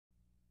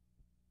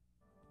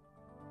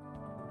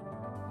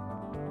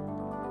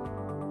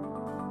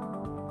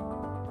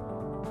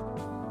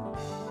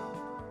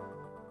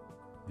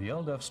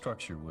LDEF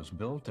structure was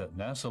built at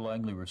NASA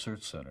Langley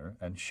Research Center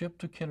and shipped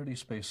to Kennedy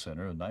Space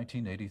Center in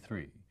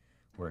 1983,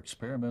 where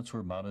experiments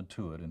were mounted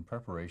to it in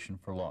preparation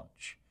for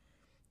launch.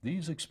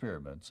 These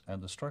experiments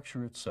and the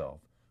structure itself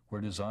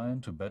were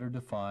designed to better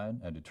define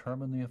and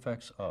determine the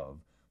effects of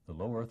the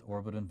low Earth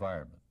orbit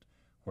environment,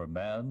 where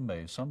man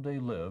may someday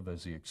live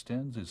as he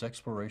extends his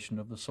exploration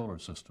of the solar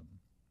system.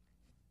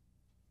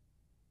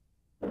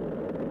 The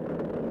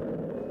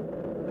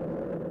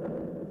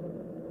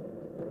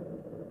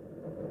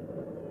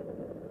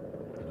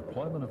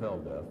deployment of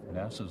LDEF,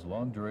 NASA's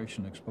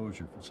Long-Duration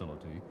Exposure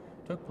Facility,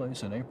 took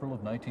place in April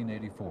of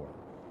 1984.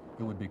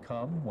 It would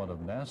become one of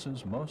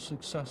NASA's most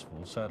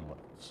successful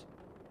satellites.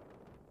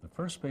 The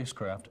first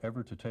spacecraft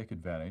ever to take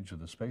advantage of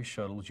the Space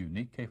Shuttle's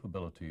unique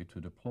capability to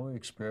deploy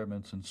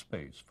experiments in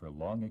space for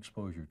long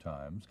exposure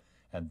times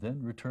and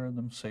then return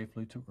them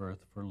safely to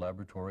Earth for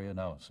laboratory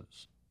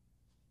analysis.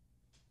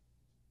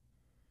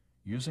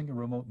 Using a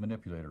remote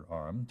manipulator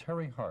arm,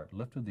 Terry Hart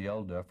lifted the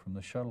LDEF from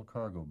the shuttle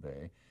cargo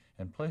bay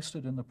and placed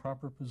it in the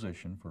proper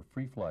position for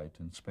free flight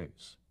in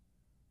space.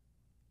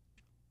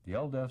 The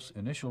LDEF's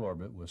initial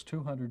orbit was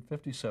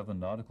 257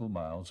 nautical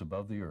miles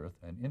above the Earth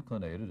and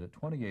inclinated at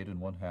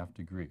 28½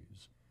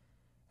 degrees.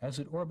 As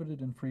it orbited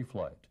in free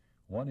flight,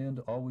 one end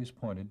always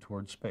pointed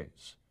toward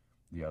space,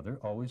 the other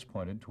always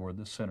pointed toward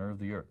the center of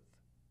the Earth.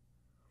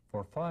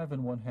 For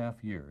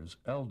 5½ years,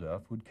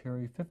 LDEF would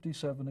carry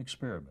 57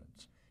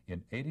 experiments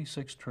in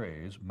 86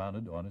 trays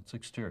mounted on its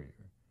exterior.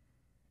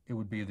 It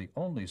would be the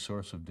only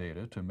source of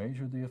data to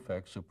measure the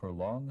effects of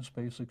prolonged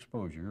space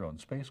exposure on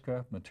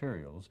spacecraft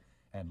materials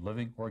and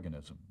living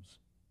organisms.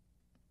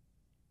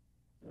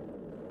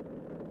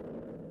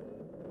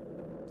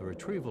 The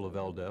retrieval of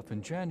LDEF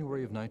in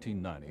January of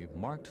 1990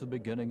 marked the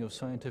beginning of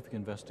scientific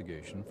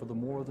investigation for the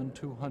more than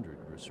 200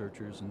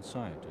 researchers and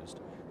scientists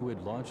who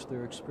had launched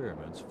their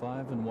experiments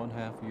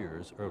 5½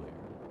 years earlier.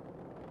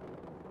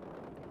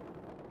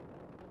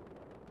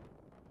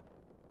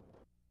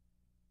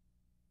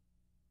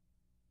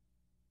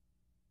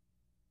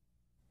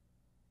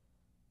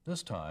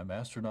 This time,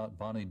 astronaut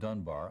Bonnie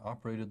Dunbar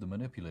operated the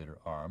manipulator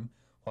arm,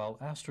 while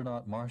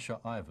astronaut Marcia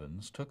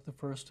Ivins took the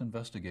first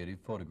investigative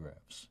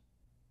photographs.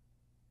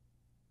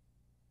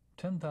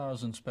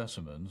 10,000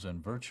 specimens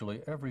in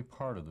virtually every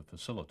part of the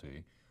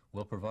facility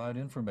will provide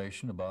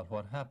information about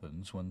what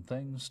happens when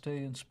things stay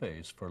in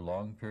space for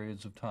long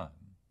periods of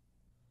time.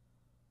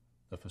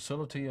 The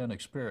facility and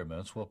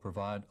experiments will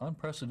provide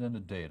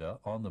unprecedented data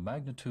on the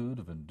magnitude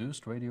of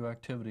induced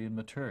radioactivity in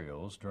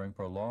materials during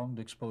prolonged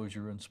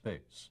exposure in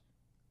space.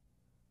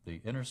 The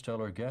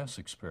interstellar gas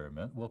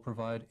experiment will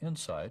provide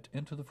insight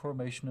into the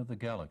formation of the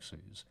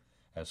galaxies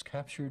as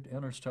captured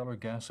interstellar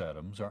gas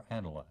atoms are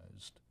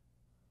analyzed.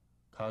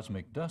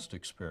 Cosmic dust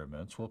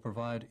experiments will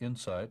provide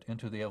insight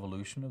into the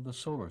evolution of the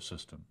solar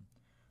system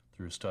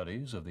through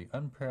studies of the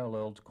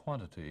unparalleled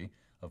quantity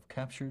of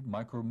captured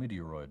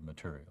micrometeoroid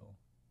material.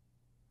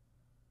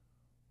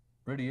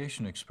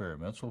 Radiation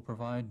experiments will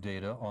provide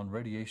data on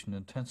radiation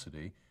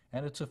intensity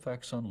and its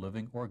effects on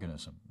living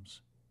organisms.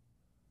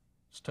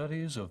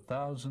 Studies of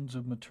thousands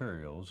of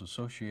materials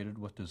associated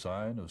with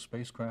design of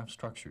spacecraft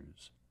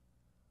structures,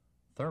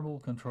 thermal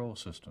control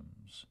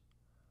systems,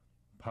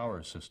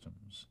 power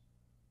systems,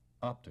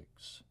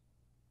 optics,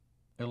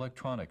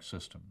 electronic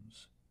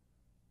systems,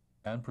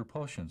 and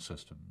propulsion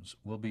systems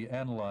will be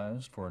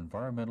analyzed for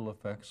environmental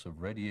effects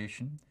of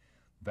radiation,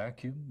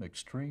 vacuum,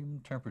 extreme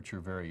temperature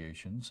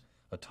variations,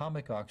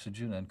 atomic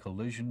oxygen, and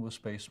collision with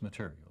space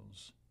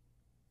materials.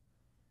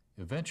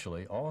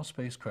 Eventually, all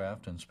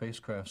spacecraft and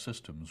spacecraft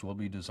systems will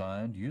be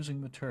designed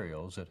using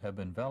materials that have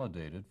been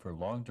validated for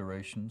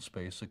long-duration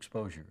space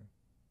exposure.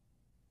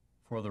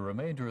 For the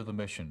remainder of the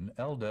mission,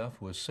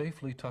 LDEF was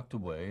safely tucked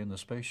away in the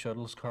Space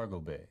Shuttle's cargo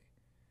bay.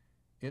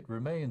 It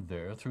remained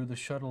there through the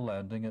shuttle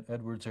landing at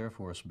Edwards Air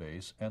Force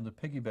Base and the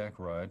piggyback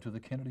ride to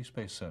the Kennedy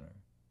Space Center.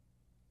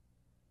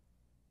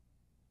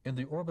 In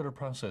the Orbiter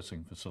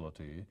Processing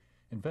Facility,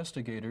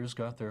 investigators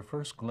got their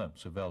first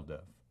glimpse of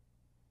LDEF.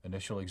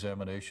 Initial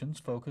examinations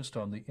focused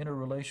on the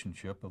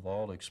interrelationship of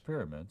all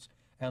experiments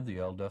and the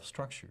LDEF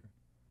structure.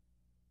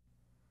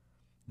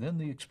 Then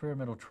the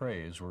experimental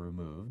trays were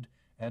removed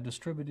and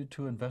distributed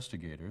to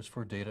investigators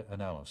for data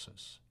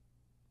analysis.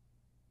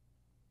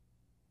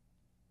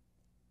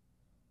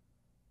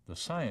 The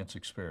science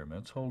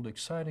experiments hold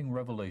exciting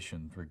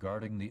revelations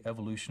regarding the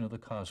evolution of the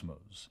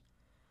cosmos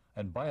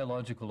and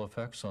biological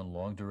effects on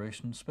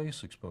long-duration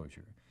space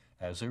exposure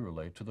as they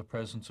relate to the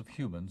presence of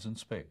humans in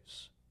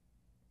space.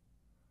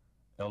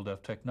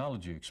 LDEF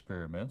technology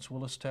experiments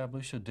will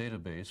establish a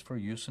database for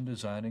use in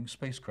designing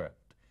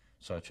spacecraft,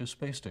 such as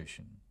space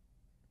station.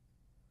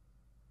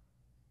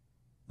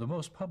 The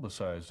most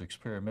publicized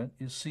experiment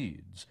is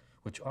SEEDS,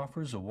 which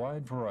offers a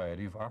wide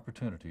variety of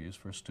opportunities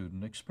for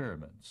student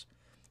experiments.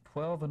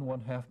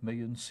 12.5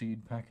 million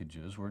seed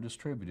packages were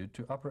distributed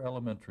to upper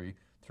elementary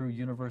through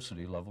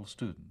university-level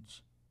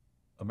students.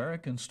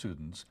 American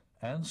students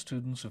and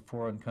students of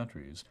foreign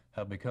countries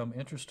have become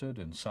interested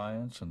in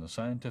science and the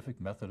scientific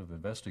method of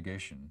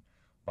investigation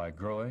by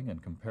growing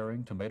and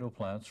comparing tomato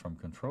plants from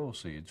control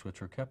seeds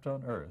which were kept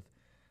on Earth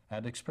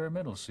and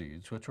experimental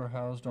seeds which were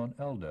housed on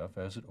LDEF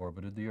as it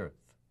orbited the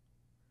Earth.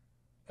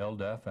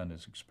 LDEF and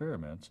its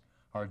experiments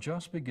are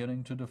just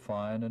beginning to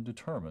define and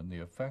determine the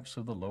effects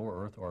of the low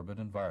Earth orbit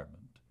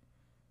environment.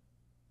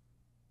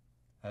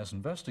 As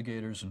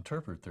investigators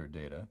interpret their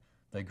data,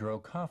 they grow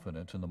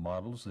confident in the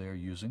models they are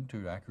using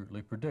to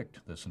accurately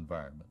predict this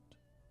environment.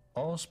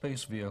 All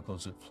space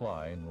vehicles that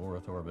fly in low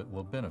Earth orbit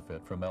will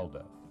benefit from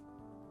LDEF.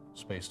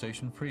 Space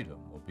Station Freedom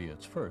will be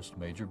its first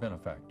major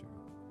benefactor.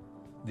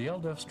 The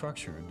LDEF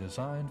structure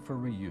designed for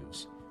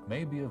reuse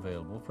may be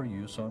available for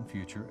use on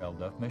future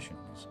LDEF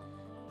missions,